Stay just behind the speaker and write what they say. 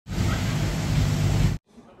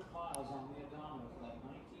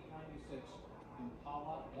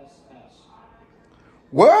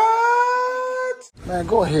What? Man,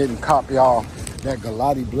 go ahead and cop y'all that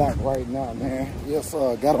Galati Black right now, man. Yes,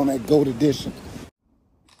 got on that gold edition.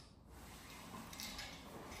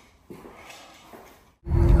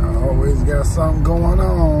 Always got something going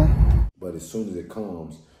on. But as soon as it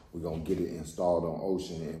comes, we're going to get it installed on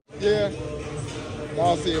Ocean. Yeah,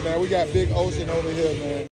 y'all see it, man. We got big Ocean over here,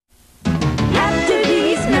 man. After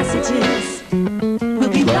these messages, we'll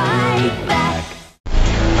be right back.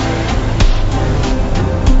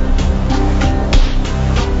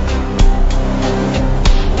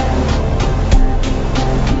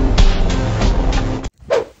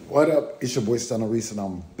 What up? It's your boy Stunner Reese, and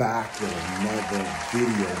I'm back with another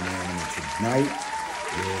video, man. And tonight,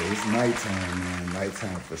 yeah, it's nighttime, man.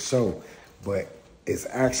 Nighttime for sure. But it's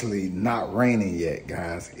actually not raining yet,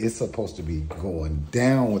 guys. It's supposed to be going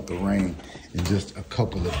down with the rain in just a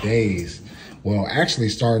couple of days. Well, actually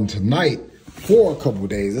starting tonight for a couple of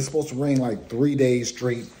days. It's supposed to rain like 3 days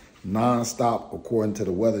straight, non-stop, according to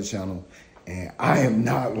the Weather Channel. And I am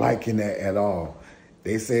not liking that at all.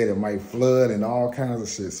 They said it might flood and all kinds of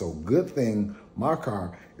shit. So good thing my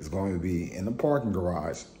car is going to be in the parking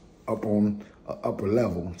garage up on an upper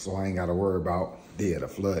level. So I ain't got to worry about the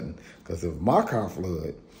flooding. Because if my car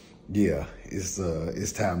flood, yeah,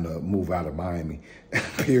 it's time to move out of Miami,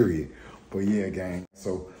 period. But yeah, gang.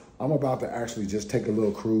 So I'm about to actually just take a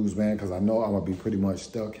little cruise, man, because I know I'm going to be pretty much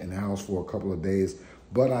stuck in the house for a couple of days.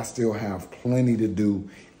 But I still have plenty to do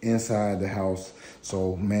inside the house.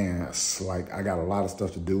 So man, it's like I got a lot of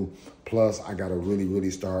stuff to do. Plus I got to really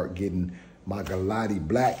start getting my Galati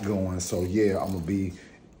Black going. So yeah, I'm gonna be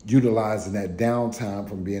utilizing that downtime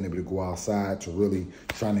from being able to go outside to really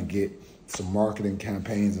trying to get some marketing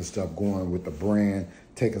campaigns and stuff going with the brand,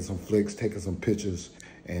 taking some flicks, taking some pictures,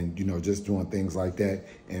 and you know, just doing things like that,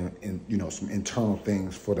 and you know, some internal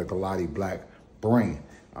things for the Galati Black brand.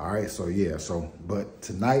 All right, so yeah, but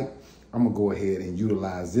tonight I'm gonna go ahead and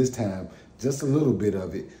utilize this time, just a little bit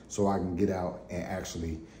of it, so I can get out and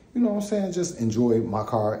actually, you know what I'm saying, just enjoy my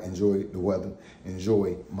car, enjoy the weather,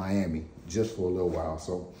 enjoy Miami just for a little while.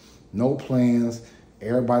 So no plans,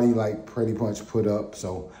 everybody like pretty much put up,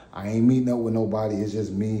 so I ain't meeting up with nobody. It's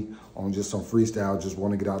just me on just some freestyle, just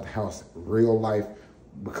want to get out the house, real life,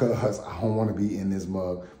 because I don't want to be in this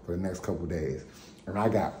mug for the next couple days. And I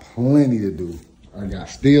got plenty to do. I got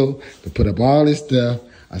still to put up all this stuff.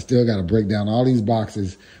 I still got to break down all these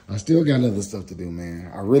boxes. I still got other stuff to do,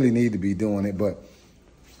 man. I really need to be doing it, but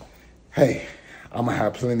hey, I'm going to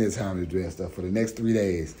have plenty of time to do that stuff for the next 3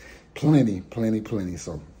 days. Plenty.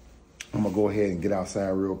 So I'm going to go ahead and get outside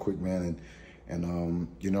real quick, man, and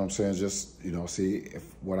you know what I'm saying, just, you know, see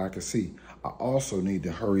what I can see. I also need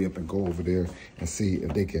to hurry up and go over there and see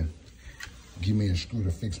if they can give me a screw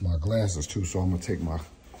to fix my glasses too, so I'm going to take my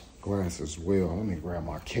glasses well. Let me grab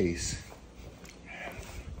my case.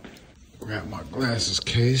 Grab my glasses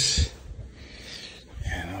case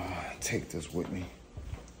and take this with me.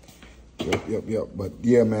 Yep. But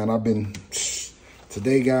yeah, man, I've been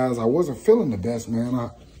today, guys. I wasn't feeling the best,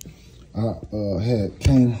 man. I had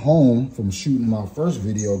came home from shooting my first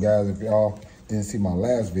video, guys. If y'all didn't see my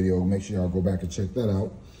last video, make sure y'all go back and check that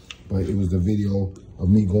out. But it was the video of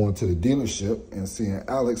me going to the dealership and seeing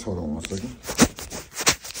Alex. Hold on one second.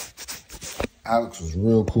 Alex was a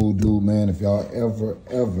real cool dude, man. If y'all ever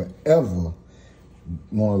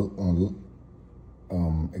want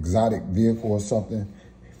exotic vehicle or something,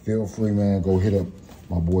 feel free, man. Go hit up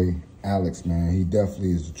my boy Alex, man. He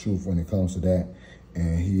definitely is the truth when it comes to that.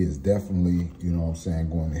 And he is definitely, you know what I'm saying,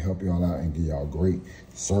 going to help y'all out and give y'all great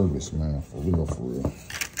service, man. For real.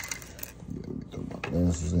 Yeah, let me throw my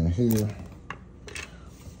glasses in here.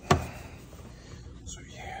 So,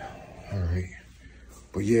 yeah. All right.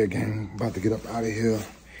 But yeah, gang, about to get up out of here.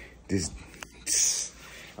 I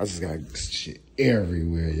just got shit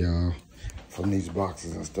everywhere, y'all, from these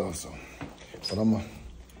boxes and stuff. So, but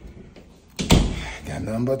got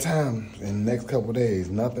nothing but time in the next couple of days.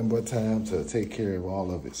 Nothing but time to take care of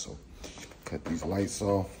all of it. So, cut these lights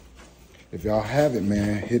off. If y'all haven't,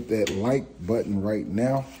 man, hit that like button right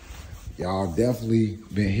now. Y'all definitely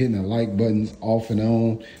been hitting the like buttons off and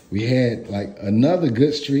on. We had like another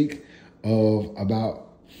good streak of about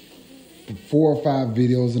 4 or 5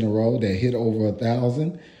 videos in a row that hit over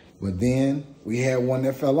 1,000, but then we had one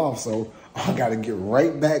that fell off. So I got to get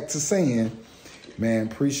right back to saying, man,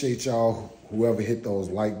 appreciate y'all, whoever hit those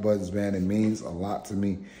like buttons, man. It means a lot to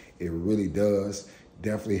me. It really does.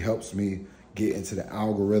 Definitely helps me get into the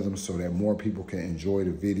algorithm so that more people can enjoy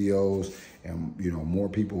the videos, and you know, more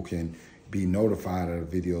people can be notified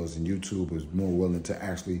of the videos, and YouTube is more willing to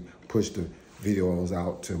actually push the videos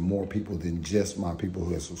out to more people than just my people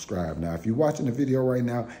who have subscribed. Now, if you're watching the video right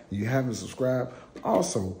now and you haven't subscribed,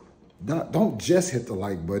 also don't just hit the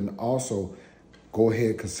like button. Also, go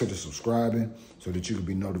ahead, consider subscribing so that you can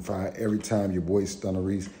be notified every time your boy Stunner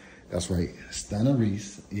Reese, that's right, Stunner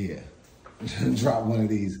Reese, yeah, drop one of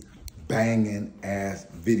these banging ass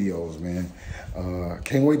videos, man.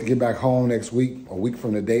 Can't wait to get back home next week. A week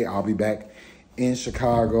from today, I'll be back in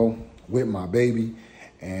Chicago with my baby.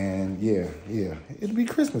 And yeah, it'll be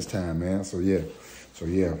Christmas time, man. So yeah.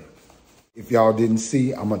 If y'all didn't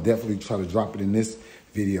see, I'm gonna definitely try to drop it in this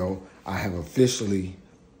video. I have officially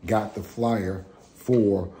got the flyer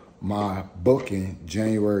for my booking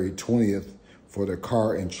January 20th for the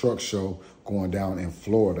car and truck show going down in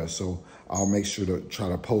Florida. So I'll make sure to try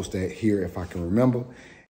to post that here if I can remember.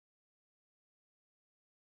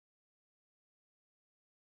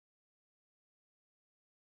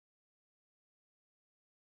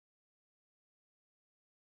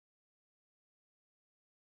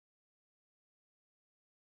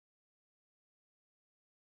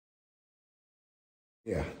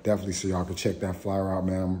 Yeah, definitely, so y'all can check that flyer out,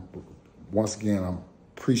 man. Once again, I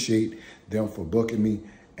appreciate them for booking me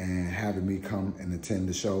and having me come and attend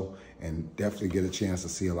the show, and definitely get a chance to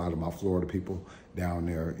see a lot of my Florida people down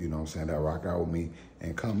there, you know what I'm saying, that rock out with me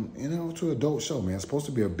and come, you know, to a dope show, man. It's supposed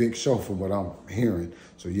to be a big show from what I'm hearing.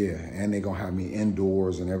 So yeah, and they're gonna have me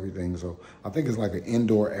indoors and everything. So I think it's like an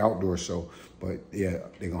indoor-outdoor show, but yeah,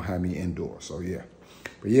 they're gonna have me indoors, so yeah.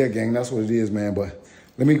 But yeah, gang, that's what it is, man. But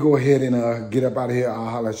let me go ahead and get up out of here. I'll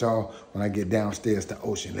holler at y'all when I get downstairs to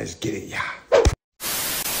Ocean. Let's get it, y'all.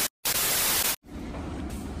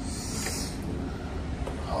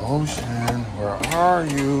 Ocean, where are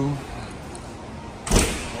you?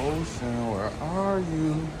 Ocean, where are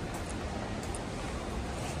you?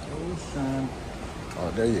 Ocean.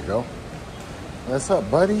 Oh, there you go. What's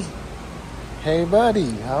up, buddy? Hey,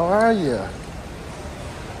 buddy, how are you?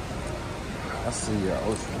 I see you,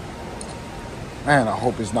 Ocean. Man, I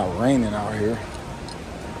hope it's not raining out here.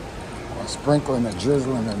 Or sprinkling or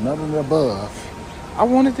drizzling or nothing above. I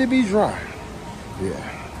want it to be dry.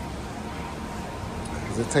 Yeah.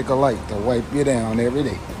 Because it take a light to wipe you down every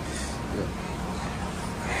day. Yeah.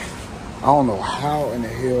 I don't know how in the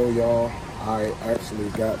hell, y'all, I actually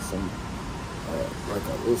got some, like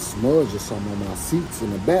a little smudge or something on my seats in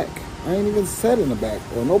the back. I ain't even sat in the back,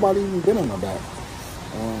 or nobody even been in the back.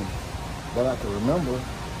 But I can remember.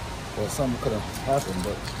 Or something could have happened,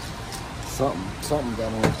 but something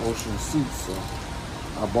got on Ocean seats. So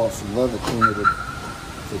I bought some leather cleaner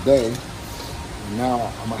today. And now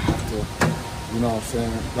I'm gonna have to, you know what I'm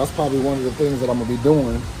saying? That's probably one of the things that I'm gonna be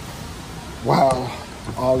doing while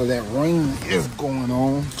all of that rain is going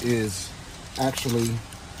on, is actually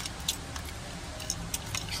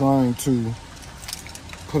trying to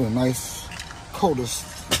put a nice coat of,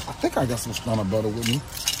 I think I got some Stunner butter with me.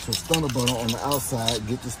 Some Stunner butter on the outside,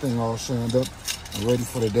 get this thing all shined up and ready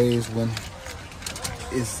for the days when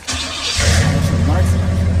it's actually nice.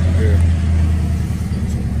 Yeah.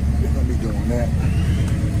 So we're gonna be doing that.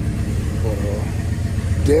 But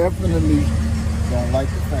definitely don't like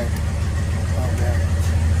the fact of that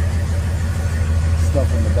stuff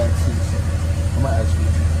in the back seat. So I'm gonna actually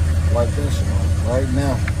wipe that shit off right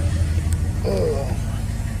now. I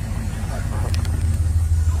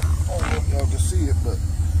don't know if y'all can see it, but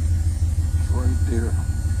right there.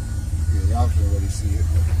 Yeah, y'all can't really see it.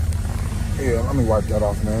 But yeah, let me wipe that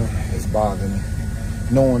off, man. It's bothering me.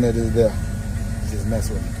 Knowing that it's there, it's just mess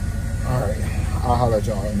with me. All right, I'll holler at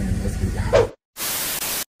y'all in a minute. Let's get it out.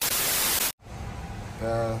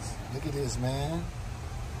 Guys, look at this, man.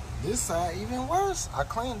 This side even worse. I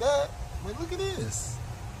cleaned that, but look at this.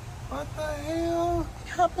 What the hell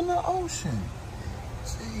happened to Ocean?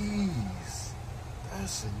 Jeez, that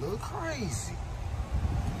shit look crazy.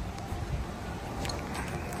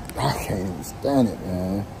 I can't even stand it,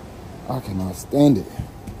 man. I cannot stand it.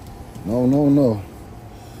 No.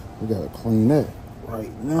 We gotta clean that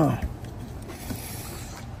right now.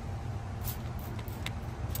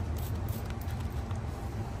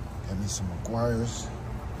 Got me some McGuire's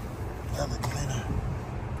leather cleaner.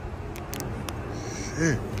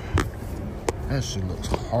 Shit. That shit looks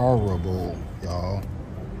horrible, y'all.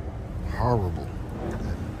 Horrible.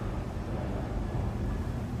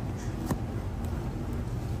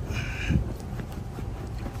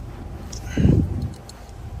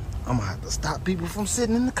 I'm gonna have to stop people from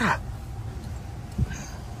sitting in the car.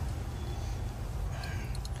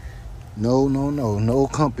 No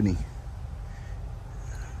company.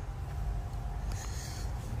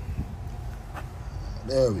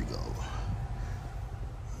 There we go.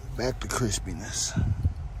 Back to crispiness.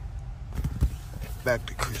 Back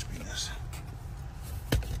to crispiness.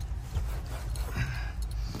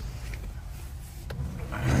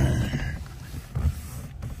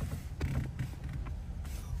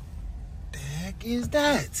 is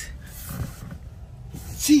that?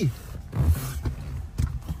 See.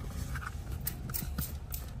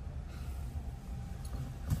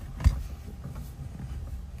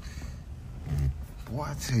 Boy,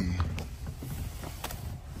 I tell you.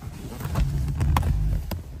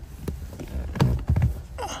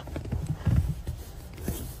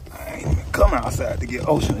 I ain't even come outside to get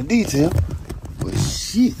ocean in detail, but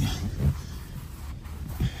shit.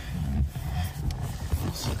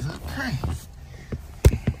 It's a good prank.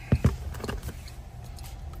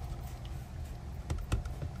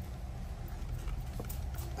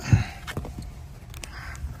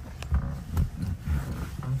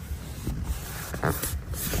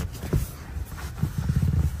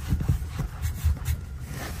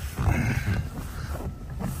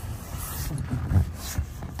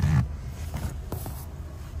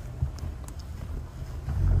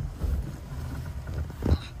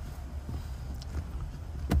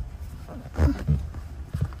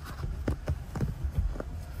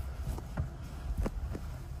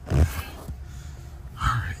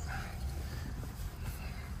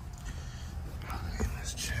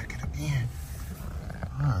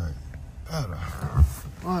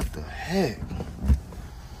 What the heck?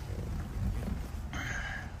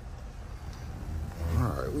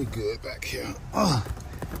 Alright, we good back here.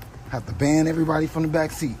 Have to ban everybody from the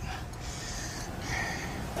back seat.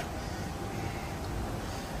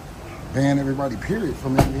 Ban everybody, period,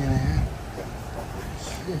 from that being ahead.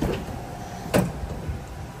 Shit.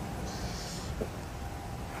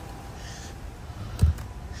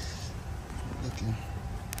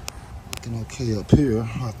 Looking okay up here,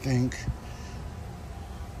 I think.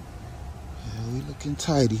 Yeah, we looking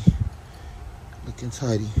tidy. Looking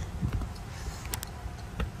tidy.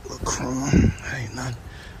 Little crumb. Ain't nothing.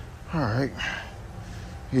 Alright.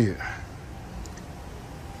 Yeah.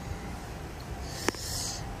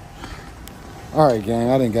 Alright,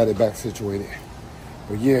 gang. I done got it back situated.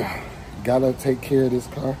 But yeah, gotta take care of this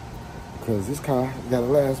car. Because this car gotta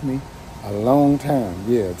last me a long time.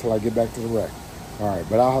 Yeah, until I get back to the rack. Alright,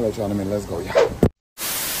 but I'll holler at y'all in a minute. Let's go, y'all.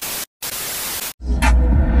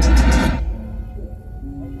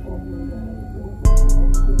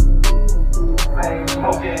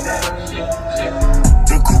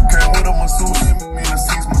 The coupe came with a masseuse, me and the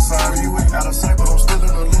seats massage. You ain't out of sight, but I'm still in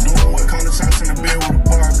the loop. Doing what kind of shots in the bed with a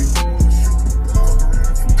Barbie.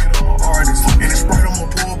 Forget I'm an artist. In the Sprite, I'm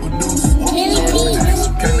gonna pull up a deuce.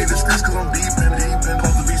 Can't leave the streets cause I'm deep in it.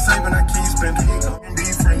 Supposed to be saving, I keep spending.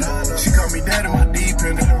 She call me daddy, my deep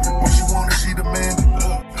in it. When she want it, she demanded.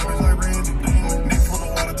 Like Randy, Nick full of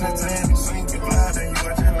water, Titanic. Sink it, fly, then you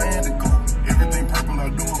got your landing. Everything purple, I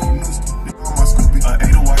do it for new. On my Scoopy, I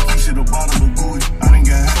ate a white shit, a bottle of gooey. I done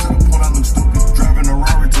got half to the point, I look stupid. Driving a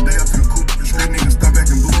Rari today, I feel cool. Street niggas stop back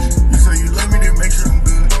and bougie. You say you love me, then make sure I'm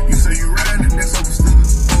good. You say you riding, then that's understood.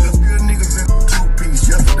 Left good niggas in two-piece.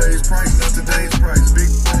 Yesterday's price, not today's price. Big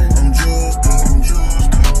thing, I'm just up.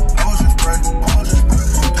 I was just praying, I'm pulled up.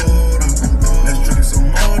 Let's drink some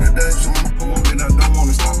more today. Some more that I don't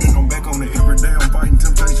wanna stop. I'm back on it every day, I'm fighting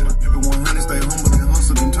temptation. Every 100 stay humble and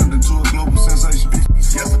hustle, then turned into a global sensation.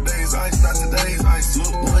 Yesterday's ice, not today's ice.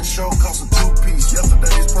 Look, one show costs a two-piece.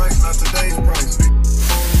 Yesterday's price, not today's price.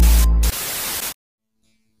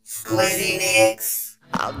 Squizzy Nicks.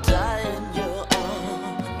 I'll die in your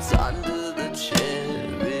arms under the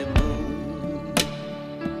cherry moon.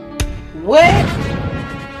 What?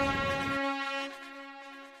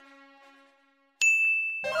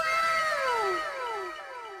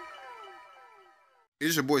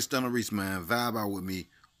 It's your boy Stunner Reese, man. Vibe out with me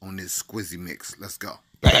on this Squizzy mix. Let's go.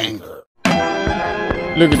 Bang. Look at it,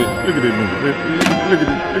 look at it, nigga. Look at it,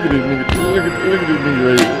 look at it, nigga. Look at this nigga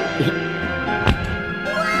right here.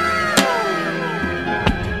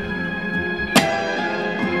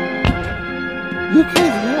 You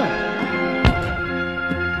crazy, huh?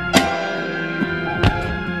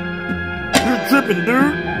 You're tripping,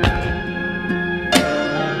 dude.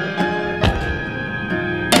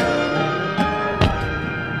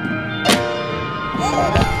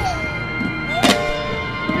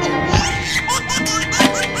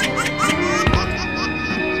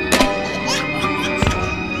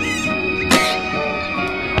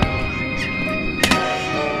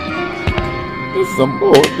 It's some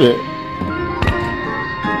bullshit.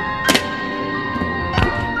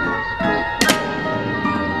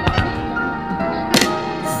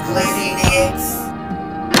 Squizzy Nicks.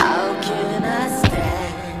 How can I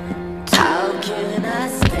stand? How can I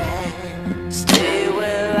stand? Stay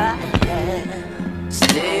where I am.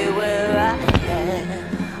 Stay where I am.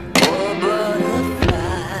 Poor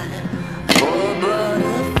butterfly. Don't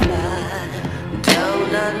understand.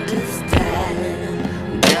 Don't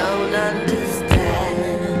understand.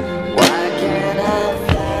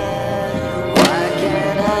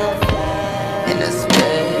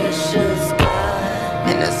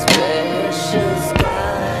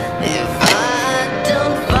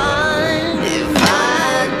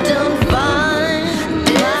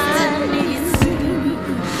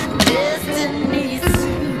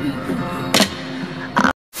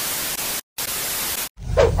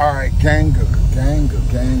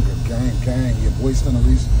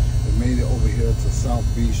 here to South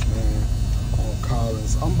Beach, man, on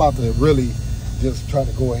Collins. I'm about to really just try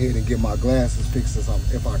to go ahead and get my glasses fixed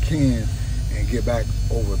if I can, and get back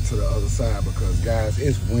over to the other side, because guys,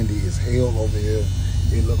 it's windy as hell over here.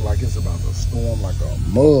 It look like it's about to storm like a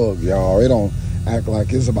mug, y'all. It don't act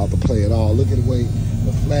like it's about to play at all. Look at the way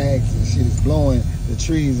the flags and shit is blowing, the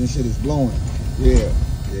trees and shit is blowing. Yeah,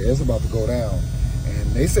 it's about to go down.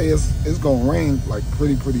 And they say it's gonna rain like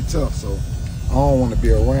pretty tough, so I don't want to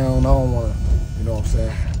be around. I don't want to, you know what I'm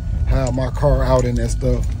saying, have my car out in that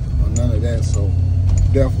stuff or none of that. So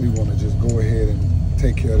definitely want to just go ahead and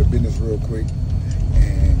take care of the business real quick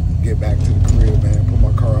and get back to the crib, man. Put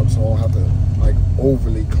my car up so I don't have to like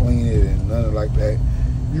overly clean it and none of like that.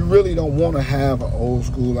 You really don't want to have an old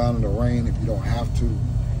school out in the rain if you don't have to.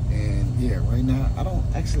 And yeah, right now I don't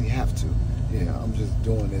actually have to. Yeah, I'm just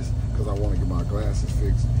doing this because I want to get my glasses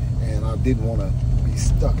fixed, and I didn't want to be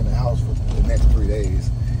stuck in the house for the next 3 days.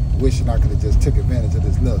 Wishing I could have just took advantage of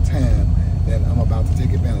this little time that I'm about to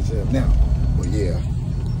take advantage of now. But yeah,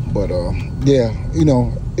 yeah, you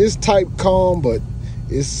know, it's type calm, but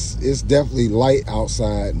it's definitely light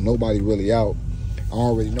outside. Nobody really out. I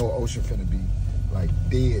already know Ocean finna be like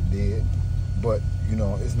dead, but you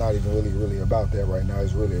know, it's not even really about that right now.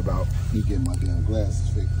 It's really about me getting my damn glasses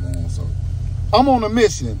fixed, man. So I'm on a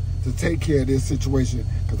mission to take care of this situation,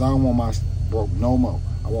 because I don't want my broke no more.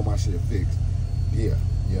 I want my shit fixed. Yeah.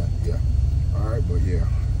 All right, but yeah,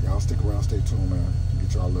 y'all stick around, stay tuned, man.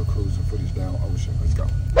 Get y'all a little cruising footage down Ocean. Let's go.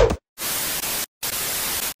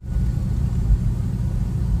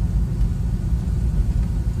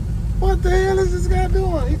 What the hell is this guy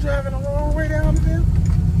doing? He driving the wrong way down the hill?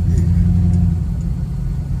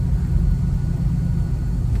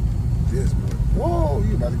 This boy. Whoa,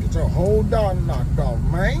 you about to get your whole dog knocked off,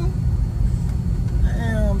 man.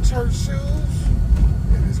 Damn, church shoes.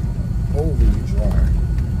 Yeah, this one overly dry.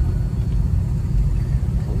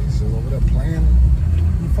 Police is over there playing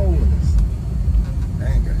before us. They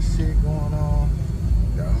ain't got shit going on.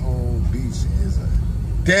 The whole beach is a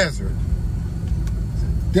desert. It's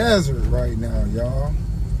a desert right now, y'all.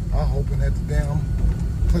 I'm hoping that the damn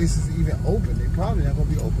place is even open. They probably not gonna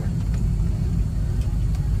be open.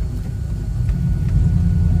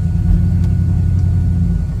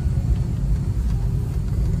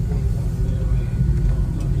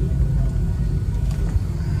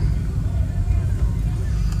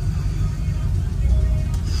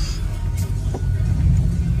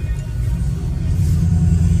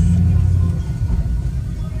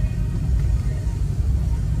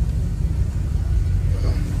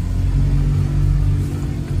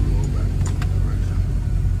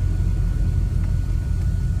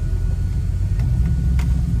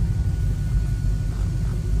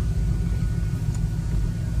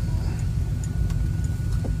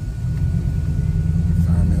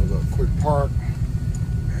 Park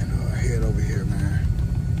and head over here, man.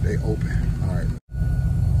 They open. All right.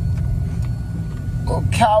 Oh,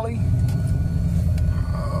 Cali.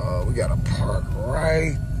 We got a park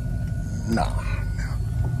right. Nah.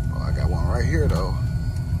 Oh, I got one right here though.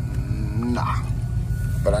 Nah.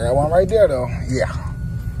 But I got one right there though. Yeah.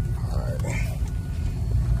 All right.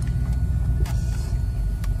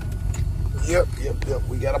 Yep.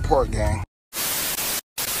 We got a park, gang.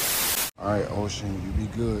 All right, Ocean, you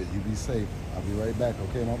be good, you be safe. I'll be right back,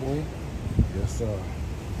 okay, my boy? Yes, sir.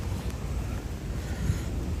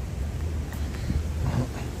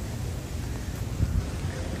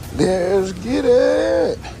 Let's get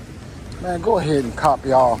it. Man, go ahead and cop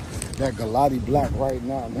y'all that Galati Black right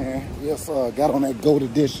now, man. Yes, sir. Got on that GOAT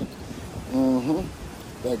edition.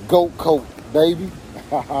 That GOAT coat, baby.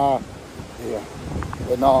 Yeah.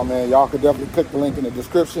 But no, man, y'all could definitely click the link in the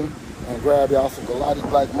description and grab y'all some Galati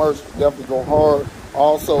Black merch. Definitely go hard.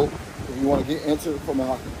 Also, if you want to get entered for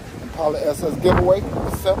my IMPALA SS giveaway,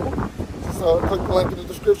 it's simple. Just click the link in the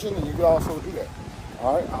description and you can also do that.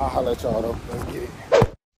 All right, I'll holler at y'all though. Let's get it.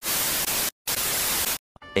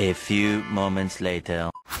 A few moments later.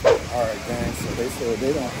 All right, gang, so they said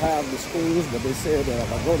they don't have the schools, but they said that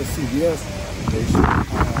if I go to CVS, they should have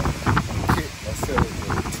a kit that says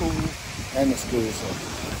the tool and the school. So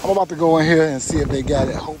I'm about to go in here and see if they got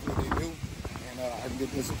it. Hopefully they do. And I can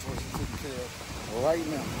get this situation taken care of right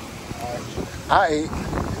now. All right. I ate.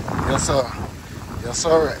 Yes, sir. Yes,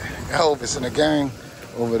 sir. Elvis and the gang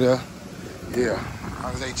over there. Yeah.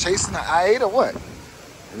 Are they chasing the I-8 or what?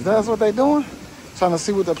 Is that what they doing? Trying to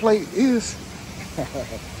see what the plate is? Yeah,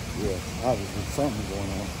 obviously something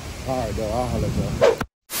going on. All right, though. I'll holler at y'all.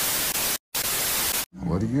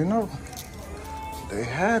 What do you know? They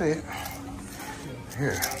had it.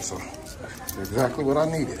 Here, so it's exactly what I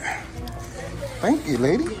needed. Thank you,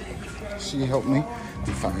 lady. She helped me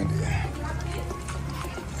to find it.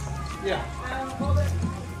 Yeah.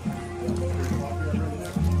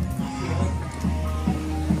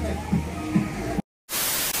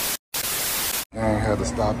 I had to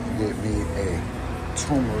stop and get me a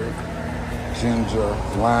turmeric, ginger,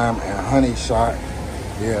 lime, and honey shot.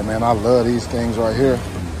 Yeah, man, I love these things right here.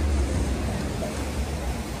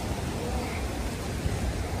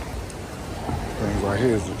 Things right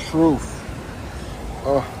here is the truth.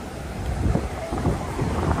 Oh,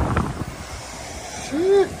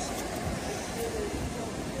 shit.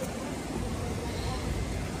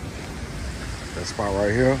 That spot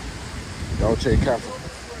right here, Dolce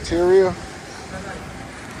Cafeteria.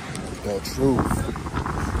 The truth.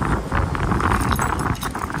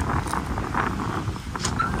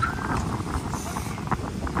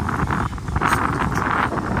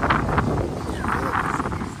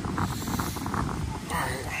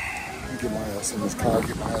 Get my ass in this car,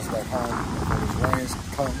 get my ass back home before this rain's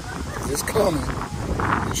coming. Cause it's coming.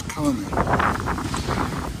 It's coming.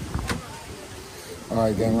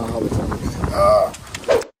 Alright, gang, I'll holler at you.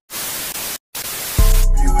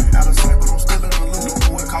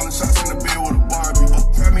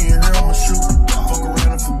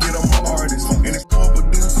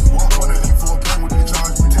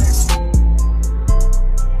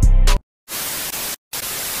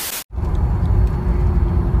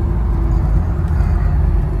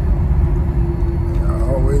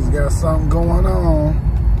 Got something going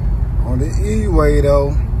on the E-way though.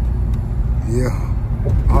 Yeah,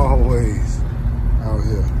 always out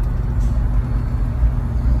here.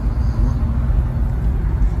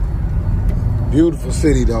 Beautiful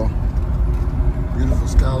city though. Beautiful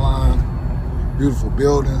skyline, beautiful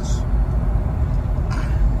buildings.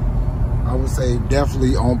 I would say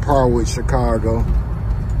definitely on par with Chicago.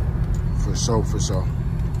 For sure, for sure.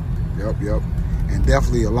 Yep. And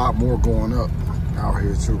definitely a lot more going up out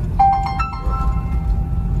here too.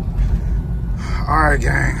 All right,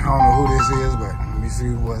 gang. I don't know who this is, but let me see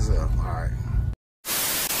what's up. All right.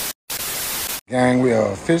 Gang, we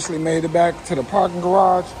officially made it back to the parking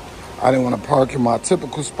garage. I didn't want to park in my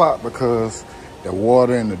typical spot because the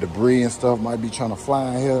water and the debris and stuff might be trying to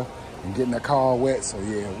fly in here and getting the car wet. So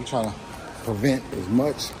yeah, we're trying to prevent as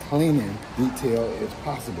much cleaning detail as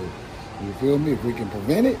possible. You feel me? If we can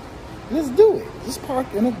prevent it, let's do it. Just park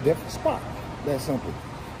in a different spot. That's simple.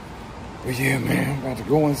 But yeah, man, about to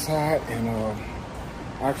go inside and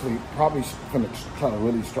actually probably gonna try to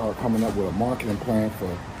really start coming up with a marketing plan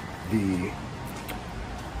for the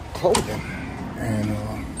clothing. And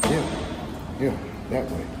yeah,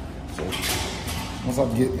 that way. So once I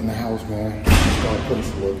get in the house, man, start putting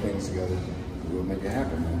some little things together, we'll make it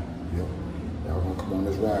happen, man. Yep. Y'all gonna come on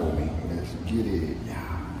this ride with me. Let's get it. Yeah.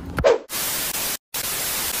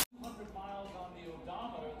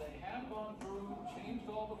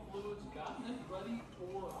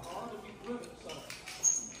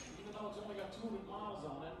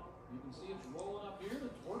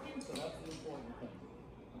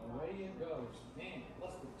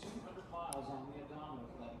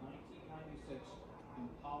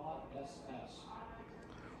 IMPALA SS.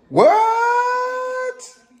 What?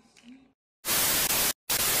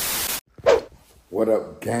 What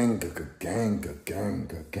up, gang,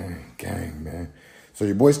 man. So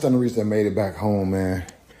your boy Stunner Reese that made it back home, man.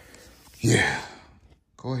 Yeah.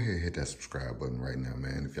 Go ahead and hit that subscribe button right now,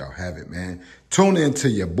 man, if y'all have it, man. Tune in to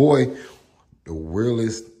your boy, the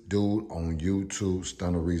realest dude on YouTube,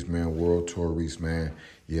 Stunner Reese, man, World Tour Reese, man.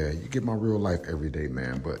 Yeah, you get my real life every day,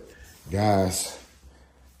 man. But, guys,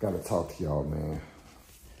 gotta talk to y'all, man.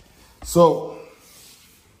 So,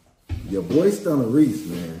 your boy Stunner Reese,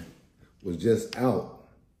 man, was just out.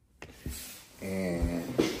 And,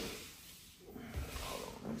 hold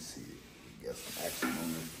on, let me see. Get some action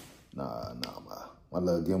on this. Nah, my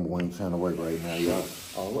little gimbal ain't trying to work right now, y'all.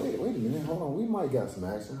 Oh, wait a minute. Hold on. We might got some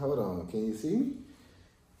action. Hold on. Can you see me?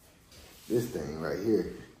 This thing right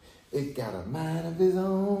here. It got a mind of its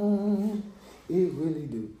own. It really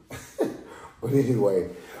do. But anyway,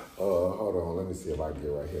 hold on. Let me see if I can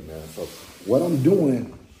get right here, man. So what I'm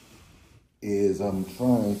doing is I'm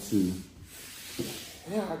trying to,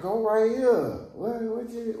 yeah, go right here. What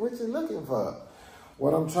you looking for?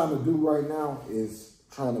 What I'm trying to do right now is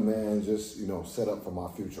trying to, man, just, you know, set up for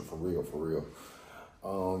my future for real.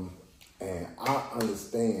 And I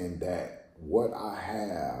understand that what I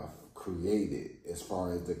have created as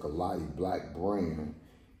far as the Galati Black brand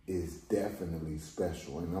is definitely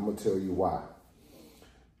special. And I'm going to tell you why.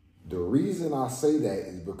 The reason I say that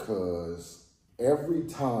is because every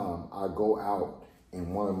time I go out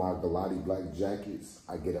in one of my Galati Black jackets,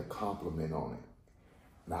 I get a compliment on it.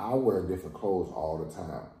 Now, I wear different clothes all the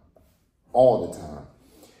time.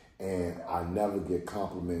 and I never get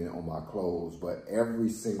complimented on my clothes, but every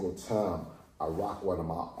single time I rock one of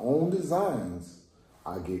my own designs,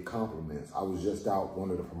 I get compliments. I was just out,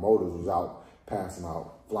 one of the promoters was out passing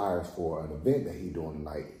out flyers for an event that he doing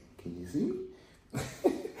tonight. Can you see me?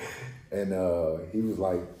 And he was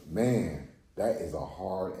like, man, that is a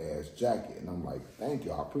hard ass jacket. And I'm like, thank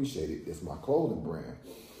you, I appreciate it. It's my clothing brand.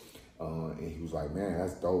 And he was like, man,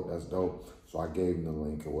 that's dope, that's dope. So I gave him the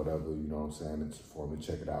link or whatever, you know what I'm saying, it's for him to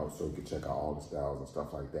check it out so he could check out all the styles and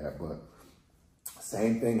stuff like that. But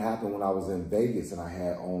same thing happened when I was in Vegas and I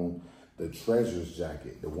had on the Treasures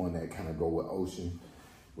jacket, the one that kind of go with Ocean,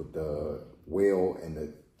 with the whale and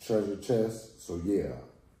the treasure chest. So yeah,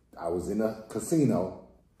 I was in a casino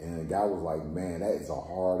and the guy was like, man, that is a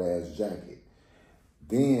hard ass jacket.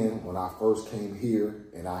 Then when I first came here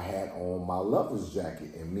and I had on my lover's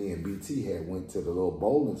jacket and me and BT had went to the little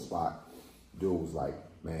bowling spot, dude was like,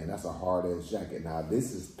 man, that's a hard ass jacket. Now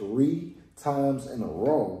this is 3 times in a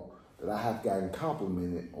row that I have gotten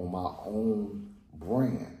complimented on my own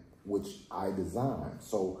brand, which I designed.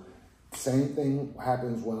 So same thing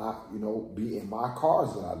happens when I, be in my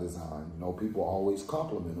cars that I design. People always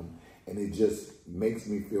compliment them and it just makes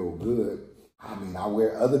me feel good. I mean, I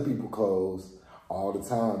wear other people's clothes all the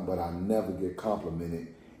time, but I never get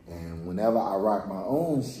complimented. And whenever I rock my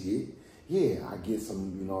own shit, yeah, I get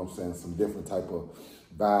some, some different type of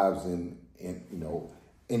vibes and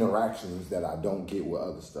interactions that I don't get with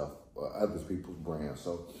other stuff or other people's brands.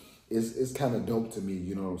 So it's kind of dope to me,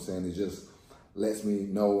 you know what I'm saying? It just lets me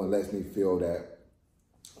know and lets me feel that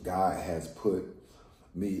God has put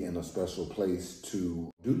me in a special place to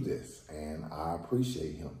do this. And I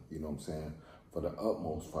appreciate him, you know what I'm saying, for the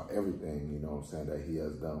utmost, for everything, you know what I'm saying, that he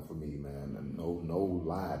has done for me, man. And no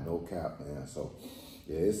lie, no cap, man. So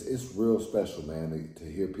yeah, it's real special, man, to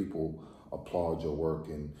hear people applaud your work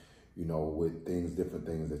and, with different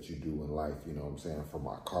things that you do in life, you know what I'm saying, from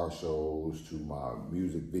my car shows to my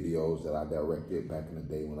music videos that I directed back in the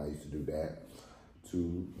day when I used to do that,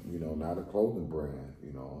 to, now the clothing brand,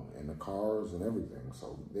 and the cars and everything.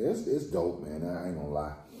 So it's dope, man. I ain't gonna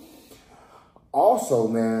lie. Also,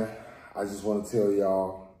 man, I just want to tell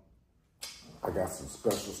y'all, I got some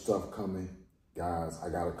special stuff coming. Guys, I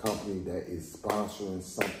got a company that is sponsoring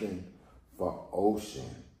something for Ocean.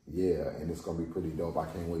 Yeah, and it's going to be pretty dope. I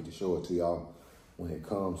can't wait to show it to y'all when it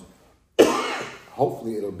comes.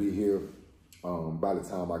 Hopefully, it'll be here by the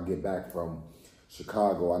time I get back from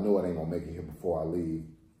Chicago. I know it ain't going to make it here before I leave.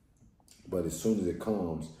 But as soon as it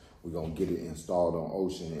comes, we're going to get it installed on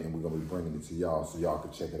Ocean, and we're going to be bringing it to y'all so y'all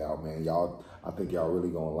can check it out, man. I think y'all really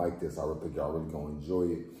going to like this. I think y'all really going to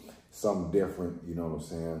enjoy it. Something different, you know what I'm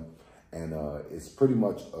saying? And it's pretty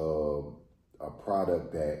much a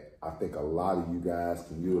product that I think a lot of you guys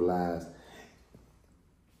can utilize.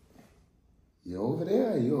 You over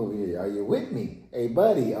there? Are you over here? Are you with me? Hey,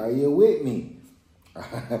 buddy, are you with me?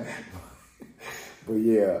 But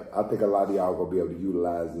yeah, I think a lot of y'all going to be able to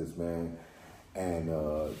utilize this, man, and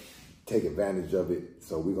take advantage of it.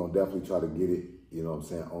 So we're going to definitely try to get it, you know what I'm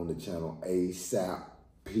saying, on the channel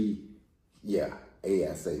ASAP. Yeah,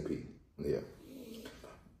 ASAP. Yeah.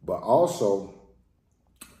 But also,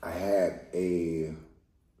 I had a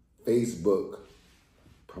Facebook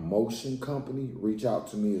promotion company reach out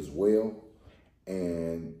to me as well.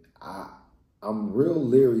 And I'm real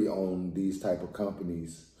leery on these type of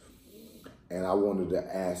companies. And I wanted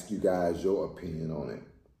to ask you guys your opinion on it.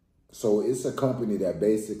 So it's a company that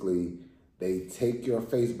basically, they take your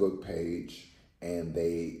Facebook page and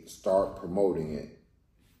they start promoting it.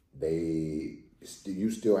 You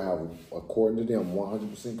still have, according to them,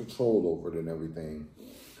 100% control over it and everything.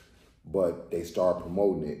 But they start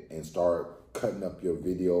promoting it and start cutting up your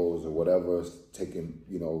videos or whatever, taking,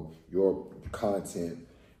 your content,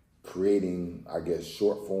 creating, I guess,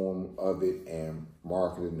 short form of it and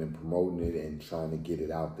marketing and promoting it and trying to get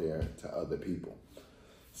it out there to other people.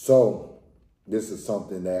 So this is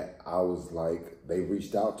something that I was like, they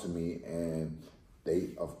reached out to me and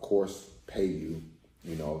they, of course, pay you,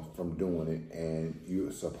 from doing it, and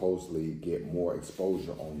you supposedly get more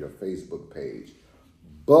exposure on your Facebook page.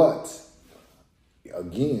 But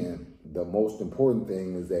again, the most important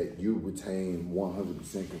thing is that you retain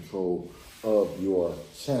 100% control of your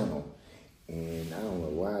channel. And I don't know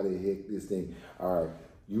why the heck this thing, all right,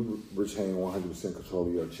 you retain 100% control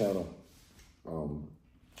of your channel. And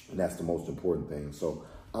that's the most important thing. So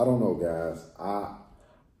I don't know, guys.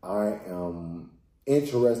 I am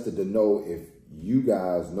interested to know if you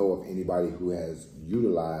guys know of anybody who has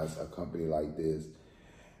utilized a company like this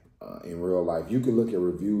in real life. You can look at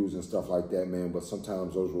reviews and stuff like that, man, but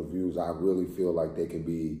sometimes those reviews, I really feel like they can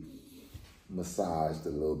be massaged a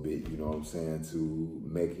little bit, you know what I'm saying, to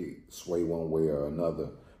make it sway one way or another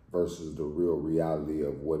versus the real reality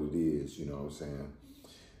of what it is, you know what I'm saying?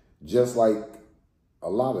 Just like a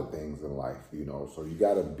lot of things in life, you know, so you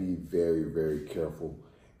got to be very, very careful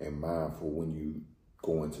and mindful when you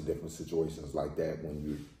go into different situations like that,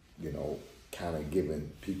 when you know, kind of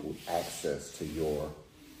giving people access to your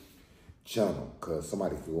channel, because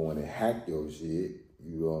somebody could go in and hack your shit,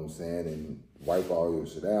 you know what I'm saying, and wipe all your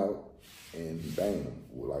shit out, and bam,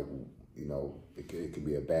 like, you know, it could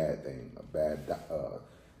be a bad thing, a bad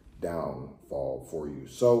downfall for you.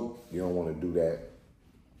 So you don't want to do that.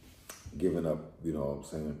 Giving up, you know what I'm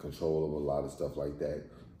saying, control of a lot of stuff like that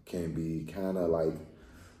can be kind of like,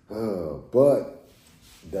 but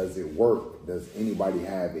does it work? Does anybody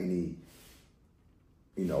have any,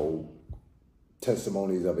 you know,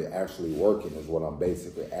 testimonies of it actually working is what I'm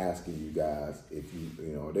basically asking you guys. If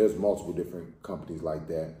you know, there's multiple different companies like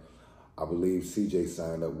that. I believe CJ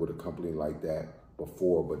signed up with a company like that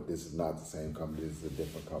before, but this is not the same company. This is a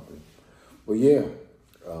different company. But yeah,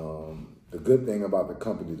 the good thing about the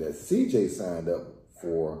company that CJ signed up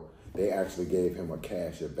for, they actually gave him a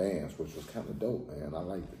cash advance, which was kind of dope, man. I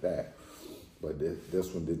liked that. But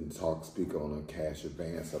this one didn't speak on a cash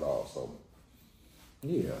advance at all. So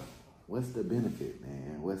yeah, what's the benefit,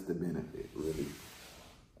 man? What's the benefit, really?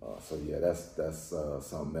 So yeah, that's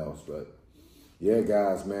something else. But yeah,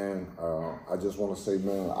 guys, man, I just want to say,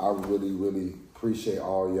 man, I really, really appreciate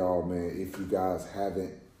all y'all, man. If you guys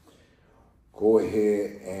haven't, go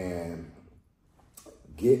ahead and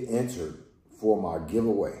get entered for my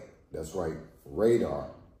giveaway. That's right,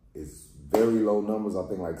 Radar. It's very low numbers. I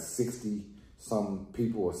think like 60-some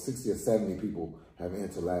people, or 60 or 70 people have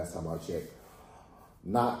entered last time I checked.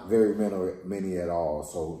 Not very many at all.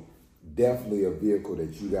 So definitely a vehicle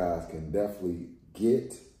that you guys can definitely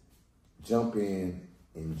get, jump in,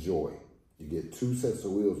 enjoy. You get 2 sets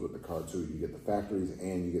of wheels with the car too. You get the factories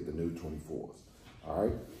and you get the new 24s. All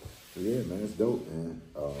right. So yeah, man, it's dope, man.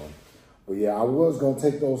 But yeah, I was gonna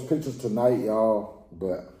take those pictures tonight, y'all,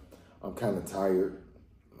 but I'm kind of tired,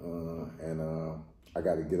 and I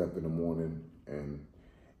got to get up in the morning and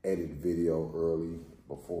edit video early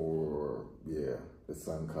before, yeah, the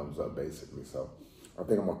sun comes up, basically. So I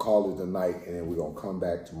think I'm gonna call it a night, and then we're gonna come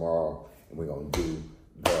back tomorrow and we're gonna do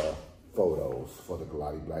the photos for the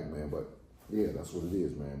Galati Black Man. But yeah, that's what it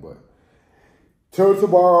is, man. But till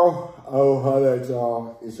tomorrow, I'll holler at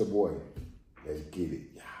y'all. It's your boy. Let's get it.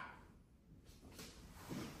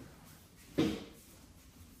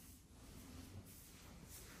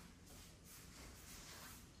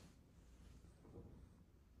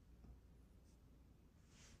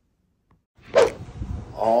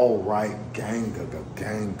 All right, gang, man.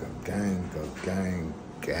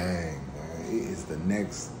 It is the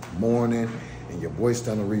next morning, and your boy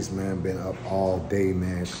Stunner Reese, man, been up all day,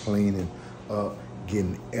 man, cleaning up,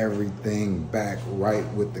 getting everything back right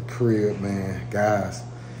with the crib, man. Guys,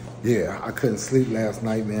 yeah, I couldn't sleep last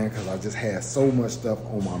night, man, because I just had so much stuff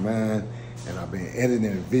on my mind, and I've been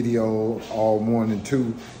editing a video all morning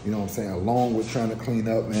too, you know what I'm saying, along with trying to clean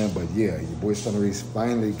up, man. But yeah, your boy Stunner Reese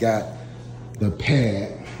finally got the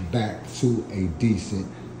pad back to a decent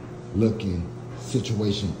looking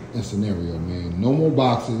situation and scenario, man. No more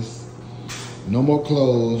boxes, no more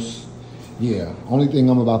clothes. Yeah, only thing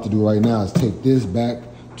I'm about to do right now is take this back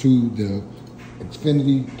to the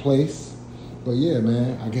Xfinity place. But yeah,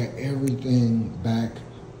 man, I got everything back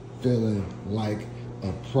feeling like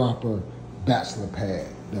a proper bachelor pad.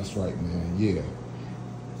 That's right, man, yeah.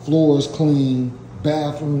 Floors clean,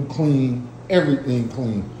 bathroom clean, everything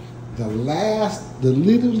clean. The little last bit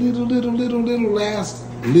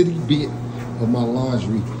of my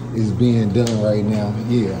laundry is being done right now.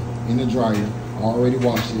 Yeah, in the dryer. I already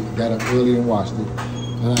washed it. Got up early and washed it.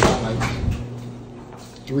 And I got like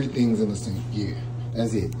 3 things in the sink. Yeah,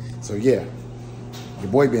 that's it. So yeah, your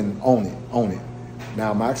boy been on it.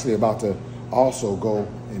 Now I'm actually about to also go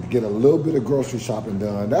and get a little bit of grocery shopping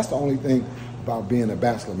done. That's the only thing about being a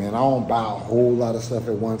bachelor, man. I don't buy a whole lot of stuff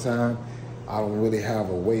at one time. I don't really have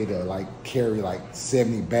a way to like carry like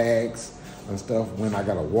 70 bags and stuff when I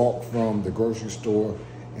gotta walk from the grocery store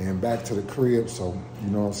and back to the crib. So, you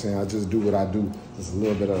know what I'm saying? I just do what I do just a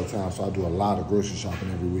little bit at a time. So I do a lot of grocery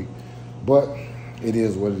shopping every week. But it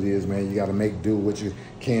is what it is, man. You gotta make do what you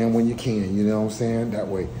can when you can, you know what I'm saying? That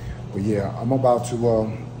way. But yeah, I'm about to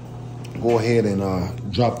go ahead and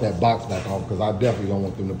drop that box back off, because I definitely don't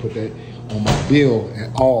want them to put that on my bill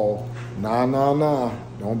at all. Nah.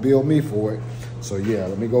 Don't bill me for it. So yeah,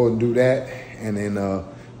 let me go and do that, and then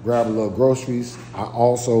grab a little groceries. I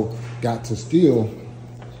also got to still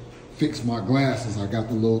fix my glasses. I got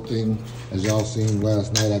the little thing, as y'all seen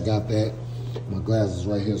last night. I got that. My glasses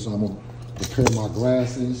right here, so I'm gonna prepare my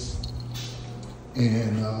glasses.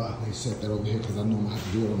 And let me set that over here because I know I'm gonna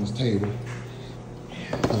have to do it on this table.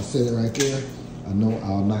 If I set it right there, I know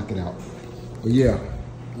I'll knock it out. But yeah,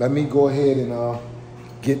 let me go ahead and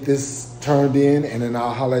get this turned in, and then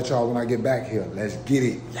I'll holler at y'all when I get back here. Let's get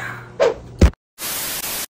it. Yeah.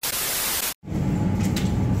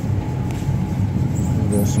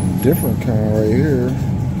 There's some different kind right here.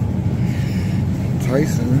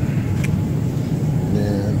 Tyson.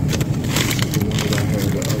 And the one that I had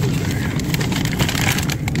the other day.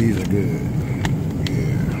 These are good.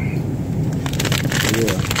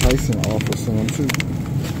 Yeah, Tyson offers some too.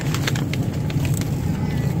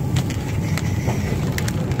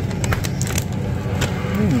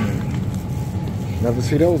 Never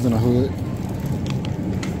see those in the hood.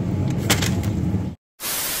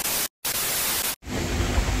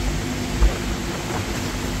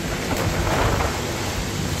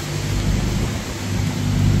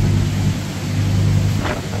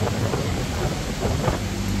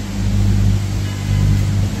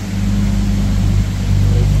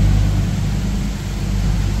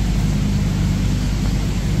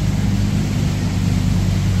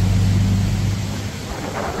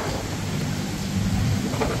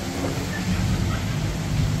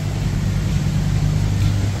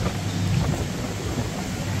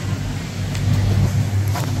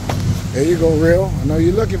 There you go, Real. I know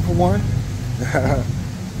you're looking for one. Yeah,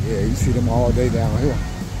 you see them all day down here.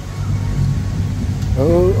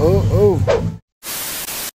 Oh.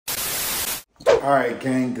 All right,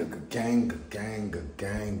 gang,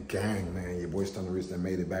 man. Your boy Stunner Rich that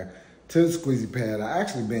made it back to the squeezy pad. I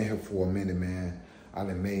actually been here for a minute, man. I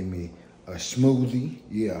done made me a smoothie.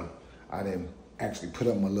 Yeah, I done actually put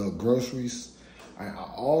up my little groceries. I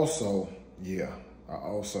also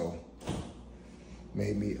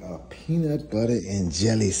made me a peanut butter and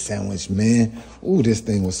jelly sandwich, man. Ooh, this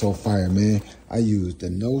thing was so fire, man. I used the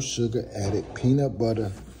no sugar added peanut butter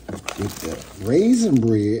with the raisin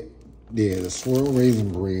bread. Yeah, the swirl raisin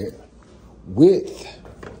bread with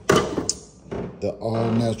the all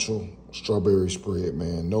natural strawberry spread,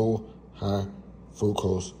 man. No high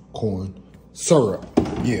fructose corn syrup.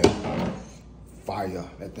 Yeah, fire.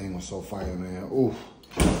 That thing was so fire, man. Ooh.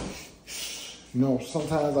 You know,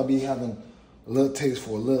 sometimes I be having a little taste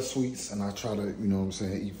for a little sweets, and I try to, you know what I'm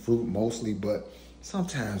saying, eat fruit mostly, but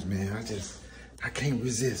sometimes, man, I can't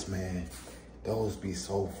resist, man. Those be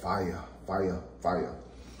so fire.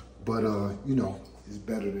 But, you know, it's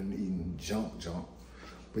better than eating junk.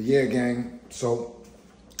 But yeah, gang, so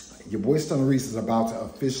your boy Stunner Reese is about to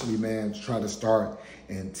officially, man, try to start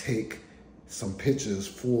and take some pictures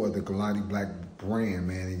for the Galati Black brand,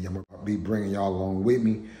 man, and I'm gonna be bringing y'all along with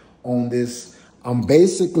me on this. I'm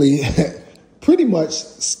basically pretty much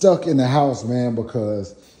stuck in the house, man,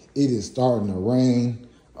 because it is starting to rain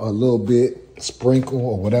a little bit, sprinkle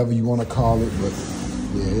or whatever you want to call it. But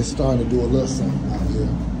yeah, it's starting to do a little something out here.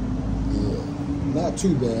 Yeah, not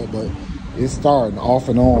too bad, but it's starting off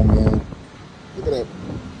and on, man. Look at that.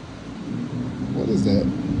 What is that?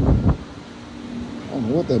 I don't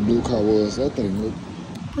know what that blue car was. That thing looked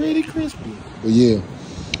pretty crispy. But yeah,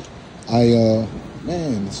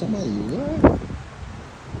 man, somebody, what?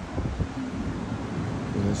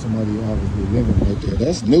 Somebody obviously living right there.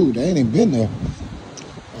 That's new. They ain't even been there.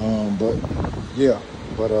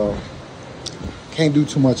 But can't do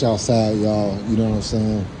too much outside, y'all. You know what I'm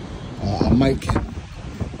saying? I might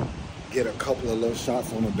get a couple of little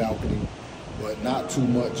shots on the balcony, but not too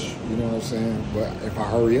much. You know what I'm saying? But if I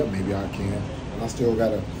hurry up, maybe I can. And I still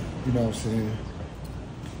gotta, you know what I'm saying,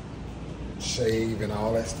 shave and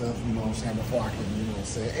all that stuff. You know what I'm saying? Before I can, you know what I'm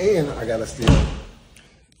saying? And I gotta still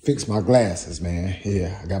fix my glasses, man.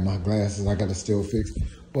 Yeah, I got my glasses I gotta still fix.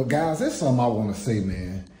 But guys, there's something I wanna say,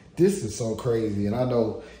 man. This is so crazy, and I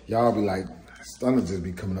know y'all be like, Stunner just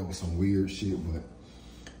be coming up with some weird shit, but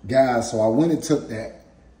guys, so I went and took that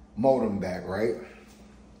modem back, right?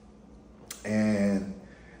 And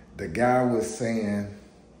the guy was saying,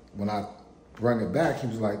 when I brought it back, he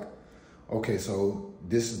was like, okay, so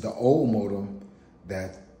this is the old modem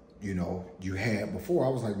that, you know, you had before. I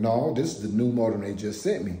was like, no, this is the new modem they just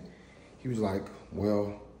sent me. He was like,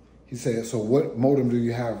 well, he said, so what modem do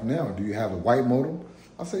you have now? Do you have the white modem?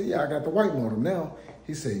 I said, yeah, I got the white modem now.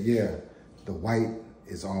 He said, yeah, the white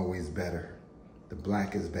is always better. The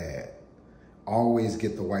black is bad. Always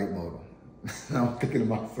get the white modem. And I'm thinking to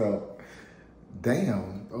myself,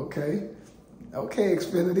 damn, okay,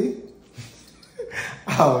 Xfinity.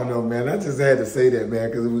 I don't know, man. I just had to say that, man,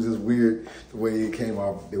 because it was just weird the way it came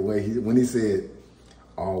off. The way when he said,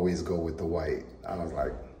 "Always go with the white," I was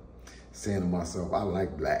like, saying to myself, I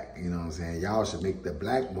like black, you know what I'm saying? Y'all should make the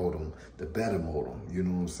black modem the better modem, you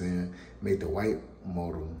know what I'm saying? Make the white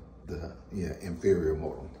modem the inferior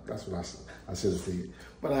modem. That's what I should have figured.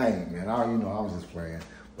 But I ain't, man. I was just playing.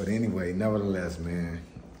 But anyway, nevertheless, man,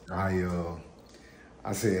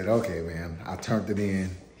 I said, okay, man. I turned it in.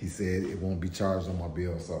 He said it won't be charged on my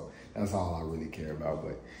bill, so that's all I really care about.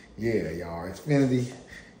 But yeah, y'all, Xfinity,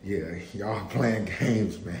 yeah, y'all playing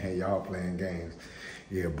games, man. Y'all playing games.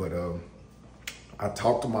 Yeah, but I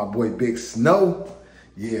talked to my boy Big Snow,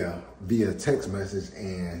 yeah, via text message,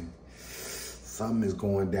 and something is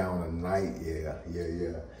going down tonight. Yeah.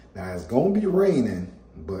 Now it's gonna be raining,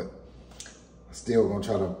 but I'm still gonna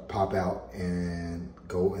try to pop out and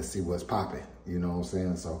go and see what's popping. You know what I'm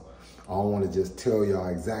saying? So I don't want to just tell y'all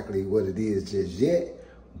exactly what it is just yet,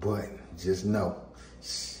 but just know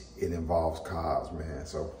it involves cars, man.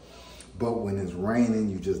 So, but when it's raining,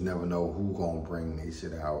 you just never know who gonna bring this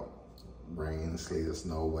shit out. Rain, sleet, or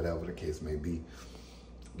snow, whatever the case may be.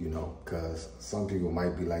 You know, because some people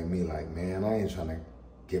might be like me, like, man, I ain't trying to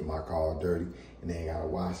get my car dirty and then gotta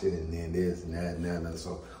wash it and then this and that and that. And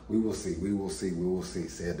so we will see,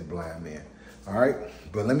 said the blind man. All right,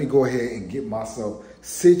 but let me go ahead and get myself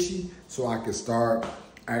sitchy so I can start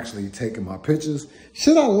actually taking my pictures.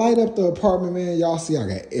 Should I light up the apartment, man? Y'all see I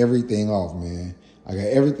got everything off, man. I got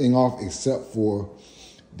everything off except for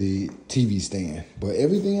the TV stand, but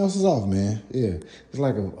everything else is off, man. Yeah, it's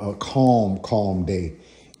like a calm day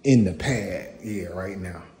in the pad. Yeah, right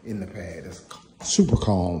now in the pad. It's super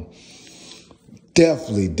calm.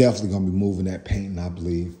 Definitely gonna be moving that painting, I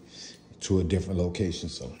believe, to a different location.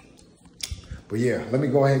 So, but yeah, let me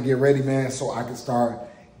go ahead and get ready, man, so I can start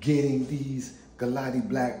getting these Galati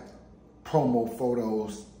Black promo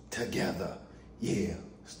photos together. Yeah,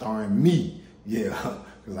 starring me. Yeah,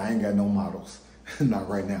 because I ain't got no models. Not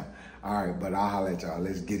right now. All right, but I'll holler at y'all.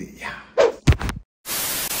 Let's get it. Yeah.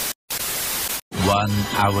 1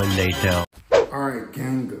 hour later. All right,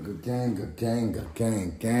 gang.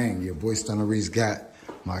 Your boy Stunner Reese got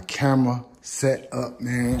my camera set up,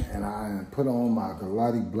 man, and I put on my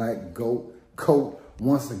Galati Black goat coat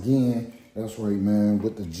once again. That's right, man,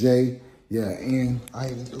 with the J. Yeah, and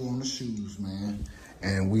I even threw on the shoes, man.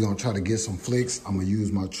 And we gonna try to get some flicks. I'm gonna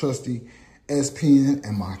use my trusty S Pen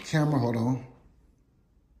and my camera. Hold on.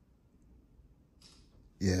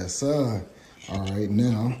 Yes, sir. All right,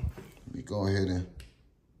 now let me go ahead and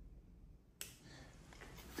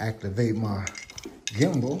activate my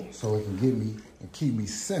gimbal so it can get me and keep me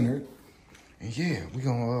centered. And yeah, we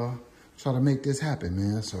gonna try to make this happen,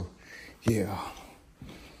 man. So yeah,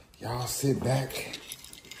 y'all sit back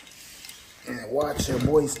and watch your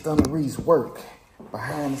boy Stunner Reese work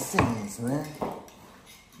behind the scenes, man.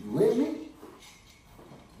 You with me?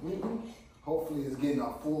 Hopefully it's getting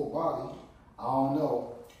a full body. I don't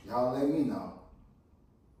know. Y'all let me know.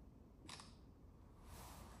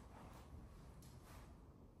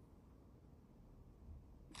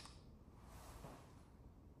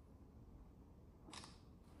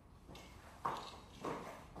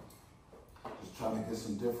 Just trying to get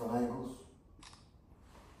some different angles.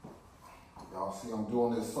 Y'all see I'm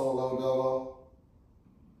doing this solo dolo.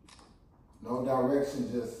 No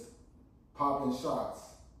direction, just popping shots.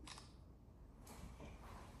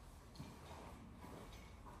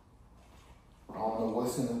 I don't know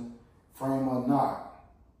what's in the frame or not.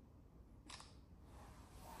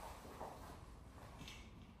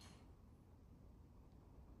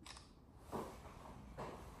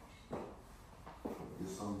 Get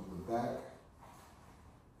some to the back.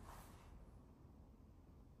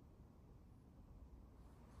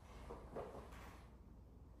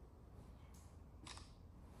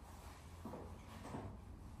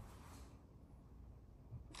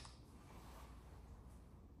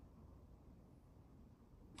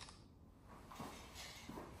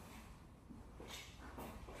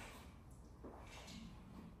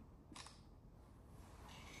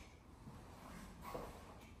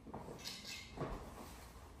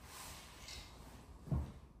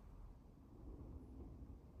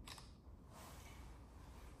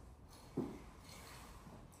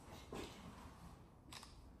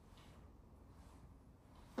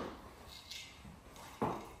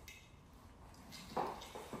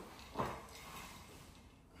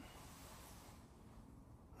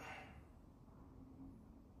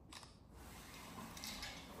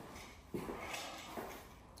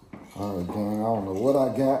 All right, gang, I don't know what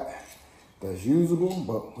I got that's usable,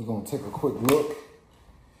 but we're gonna take a quick look.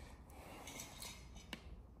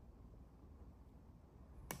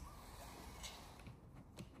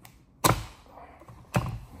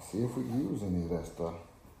 See if we can use any of that stuff.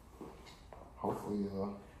 Hopefully,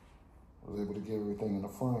 I was able to get everything in the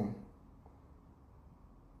frame.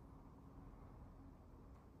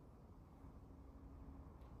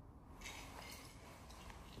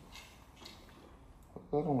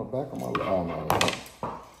 that on the back of my leg? Oh, no.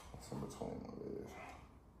 It's in between my legs.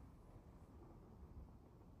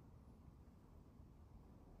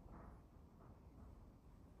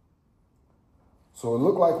 So it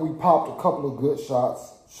looked like we popped a couple of good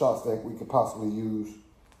shots that we could possibly use.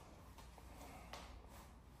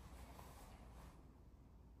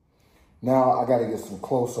 Now I gotta get some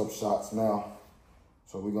close-up shots now.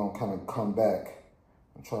 So we're gonna kind of come back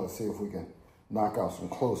and try to see if we can knock out some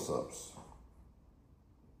close-ups.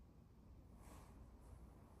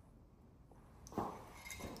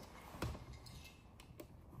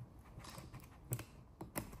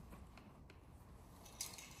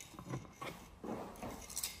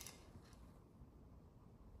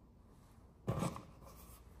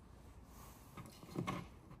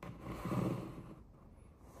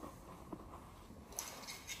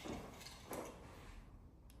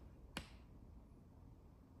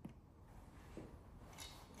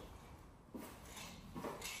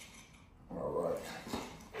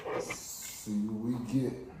 See what we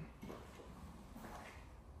get.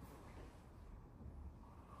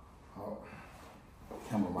 Oh,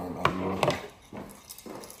 camera might not be working.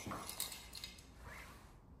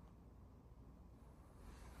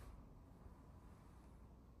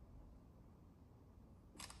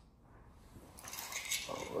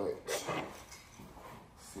 All right.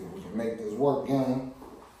 See if we can make this work, gang.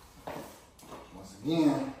 Once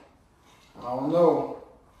again, I don't know,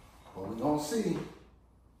 but we're gonna see.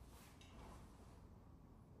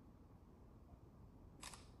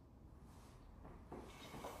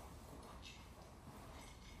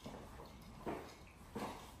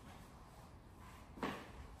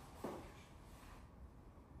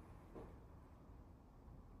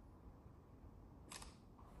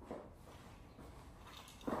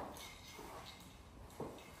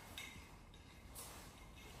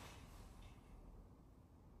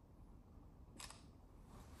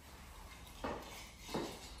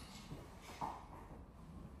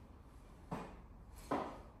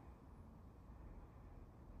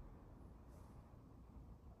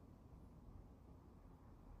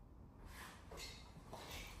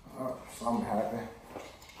 So I'm happy.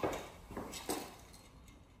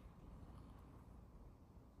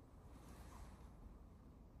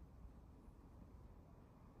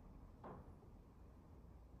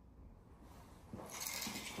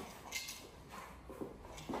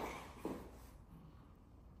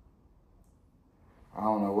 I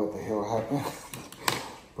don't know what the hell happened,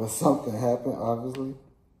 but something happened, obviously.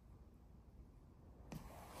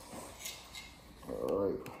 All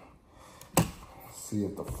right. See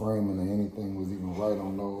if the framing or anything was even right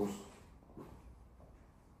on those.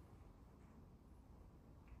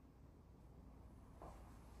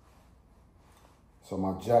 So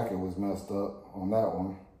my jacket was messed up on that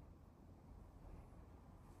one.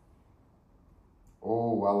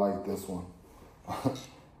 Oh, I like this one.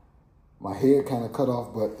 My hair kind of cut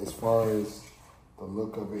off, but as far as the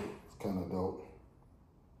look of it, it's kind of dope.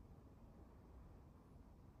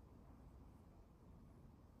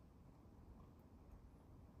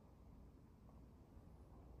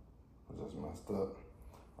 I just messed up.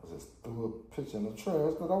 I just threw a picture in the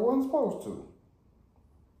trash that I wasn't supposed to.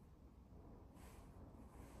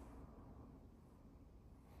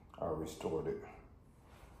 I restored it.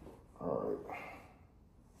 All right.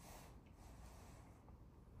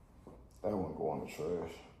 That one go in the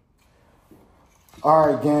trash. All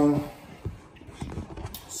right, gang.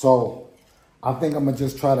 So I think I'm gonna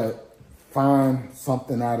just try to find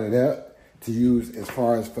something out of that to use as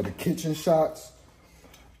far as for the kitchen shots.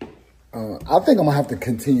 I think I'm gonna have to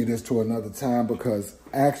continue this to another time because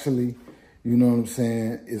actually, you know what I'm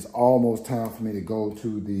saying, it's almost time for me to go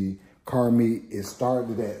to the car meet. It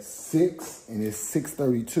started at 6 and it's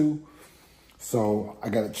 6:32. So I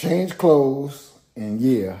gotta change clothes and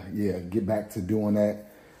yeah, get back to doing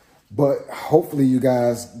that. But hopefully you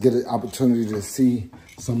guys get an opportunity to see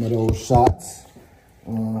some of those shots.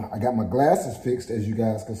 I got my glasses fixed, as you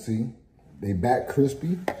guys can see. They back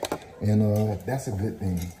crispy, and that's a good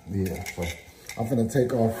thing. Yeah, so I'm gonna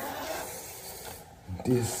take off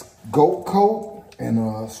this goat coat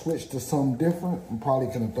and switch to something different. I'm probably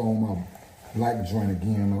gonna throw on my black joint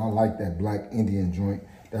again. I like that black Indian joint.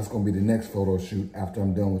 That's gonna be the next photo shoot after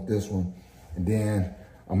I'm done with this one. And then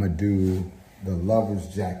I'm gonna do the lover's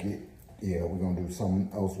jacket. Yeah, we're gonna do something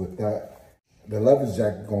else with that. The lover's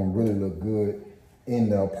jacket gonna really look good in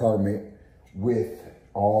the apartment with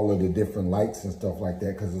all of the different lights and stuff like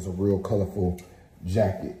that, because it's a real colorful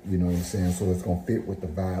jacket, you know what I'm saying? So it's gonna fit with the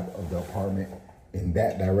vibe of the apartment in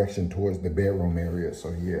that direction towards the bedroom area. So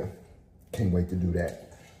yeah, can't wait to do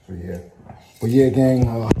that. So yeah, but yeah,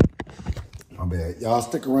 gang, My bad. Y'all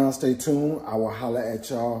stick around, stay tuned. I will holler at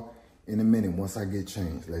y'all in a minute once I get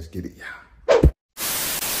changed. Let's get it, y'all.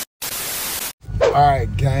 All right,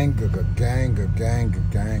 gang.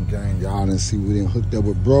 Y'all didn't see we didn't hooked up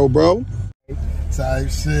with bro.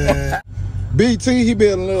 Type shit. BT, he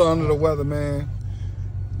been a little under the weather, man.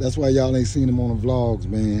 That's why y'all ain't seen him on the vlogs,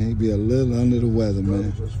 man. He be a little under the weather,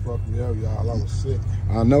 man. Just fucked me up, y'all. I was sick.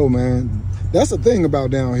 I know, man. That's the thing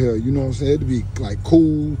about down here. You know what I'm saying? It'd be like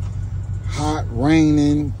cool, hot,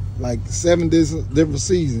 raining, like 7 different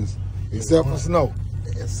seasons, except for snow.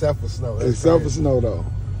 Except for snow. Except for snow, though.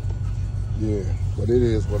 Yeah, but it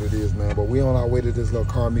is what it is, man. But we on our way to this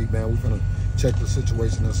little car meet, man. We finna check the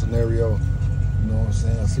situation and scenario. You know what I'm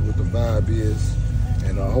saying? See what the vibe is.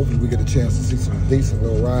 And hopefully we get a chance to see some decent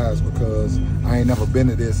little rides because I ain't never been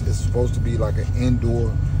to this. It's supposed to be like an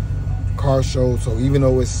indoor car show. So even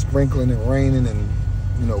though it's sprinkling and raining and,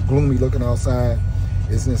 you know, gloomy looking outside,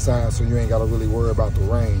 it's inside. So you ain't got to really worry about the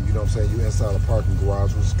rain. You know what I'm saying? You're inside a parking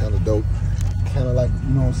garage, which is kind of dope. Kind of like,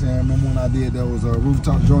 you know what I'm saying? Remember when I did those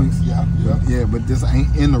rooftop joints? Yeah, but this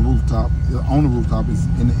ain't in the rooftop. On the rooftop, it's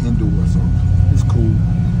in the indoor. So it's cool.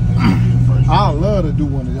 I'd love to do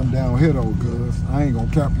one of them down here though, cuz I ain't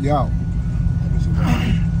gonna cap you out.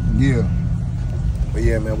 Yeah. But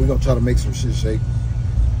yeah, man, we gonna try to make some shit shake.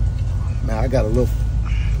 Man, I got a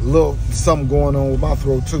little something going on with my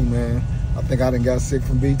throat too, man. I think I done got sick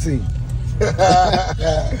from BT. No,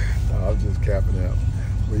 I'm just capping out.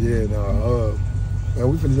 But yeah, no, man,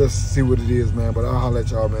 we finna just see what it is, man. But I'll holler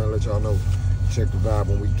at y'all, man, let y'all know. Check the vibe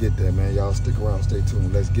when we get there, man. Y'all stick around, stay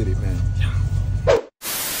tuned. Let's get it, man.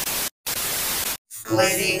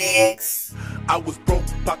 Squizzy Nicks. I was broke,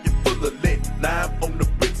 pocket full of lead. Now I'm on the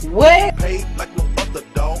bricks. What? Paid like no other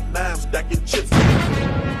dog. Now I'm stacking chips.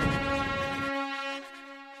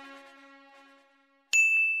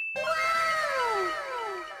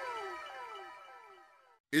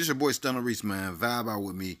 It's your boy Stunner Reese, man. Vibe out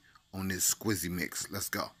with me on this Squizzy mix. Let's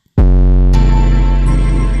go.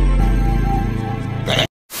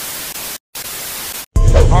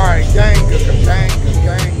 All right, gang, man.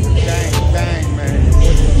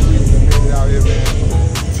 Out here, man.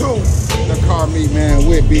 To the car meet, man,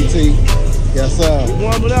 with BT. Yes, sir. We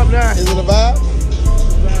warming up now. Is it a vibe?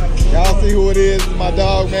 Y'all see who it is? It's my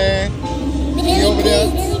dog, man. He over there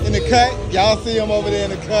in the cut. Y'all see him over there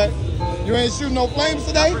in the cut. You ain't shooting no flames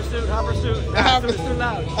today? Hot pursuit. Too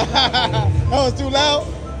loud. That was too loud?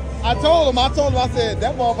 I told him, I said,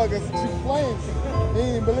 that motherfucker shoot flames. He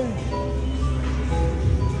didn't believe me.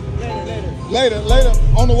 Later.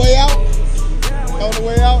 On the way out? Yeah, on the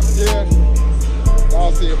way out? Yeah.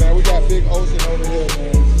 Y'all see it, man. We got big ocean over here,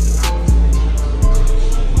 man.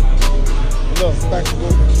 A little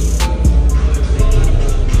spectacle.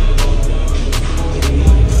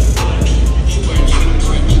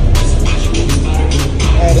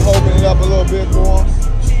 I had to open it up a little bit for him.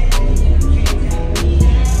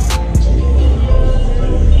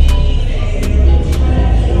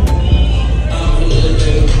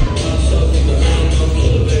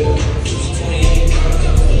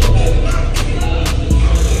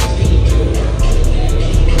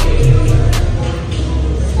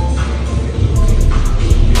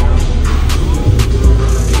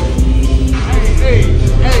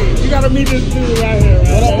 Hey, you gotta meet this dude right here,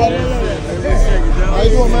 right? What up, brother? How you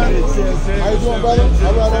doing, man? How you doing, brother?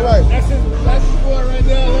 All right. That's his boy right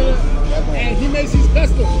there, and he makes his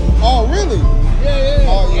custom. Oh, really? Yeah.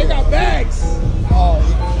 Oh, yeah. They got bags. Oh,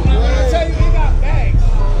 When I tell you they got bags,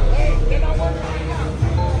 they're not working right now.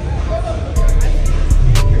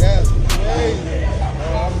 that's crazy.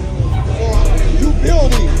 You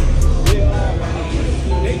build these?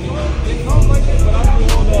 They come like this, but I'm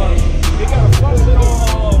doing they got a front set on.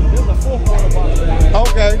 There's a 4-quarter box for that.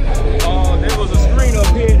 Okay. There was a screen up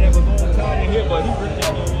here that was on top in here, but he ripped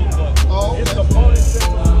that on in. But Oh, it's okay. components set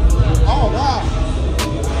on. Oh, wow.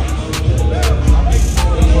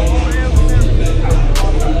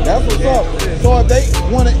 That's what's up. So if they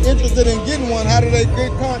want to interested in getting one, how do they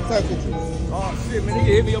get contact with you? Oh shit, man, he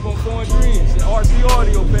can hit me up on Foreign Dreams, the RC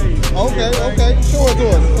Audio page. Okay. Show it to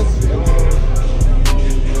us.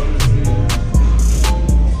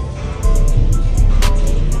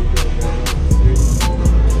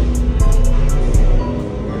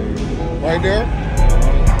 Right there.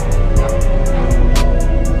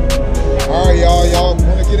 All right, y'all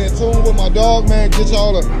want to get in tune with my dog, man? Get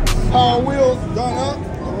y'all the power wheels done up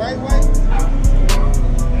the right way.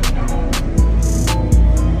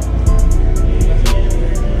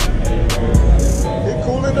 Get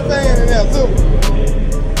cool in the van in there too.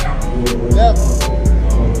 Definitely.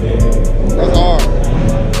 That's hard.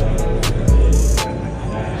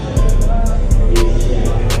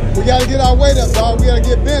 We got to get our weight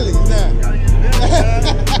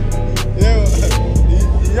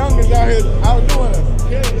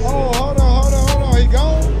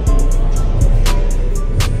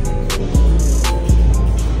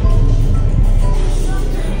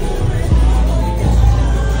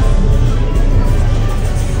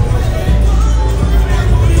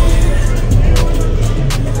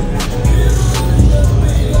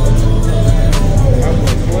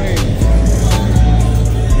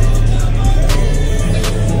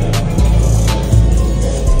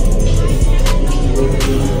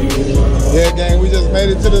Yeah, gang, we just made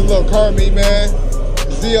it to this little car meet, man.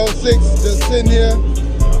 Z06 just sitting here.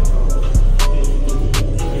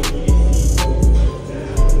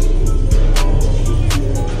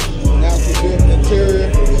 Natural built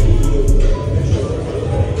interior.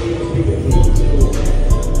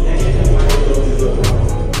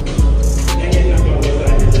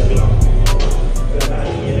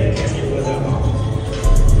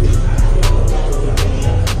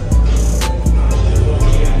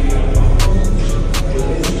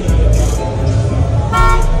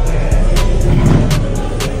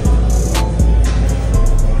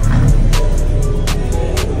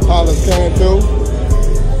 Came through.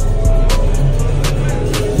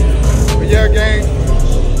 But yeah, gang,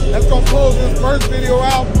 that's gonna close this first video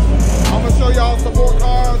out. I'm gonna show y'all some more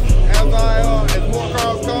cars as more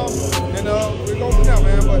cars come, and we go from there,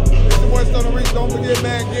 man. But it's your boy Stunner Reese. Don't forget,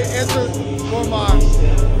 man, get entered for my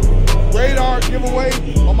radar giveaway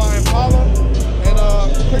on my Impala, and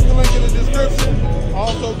click the link in the description.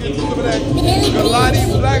 Also get you some of that Galati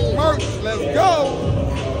black merch. Let's go.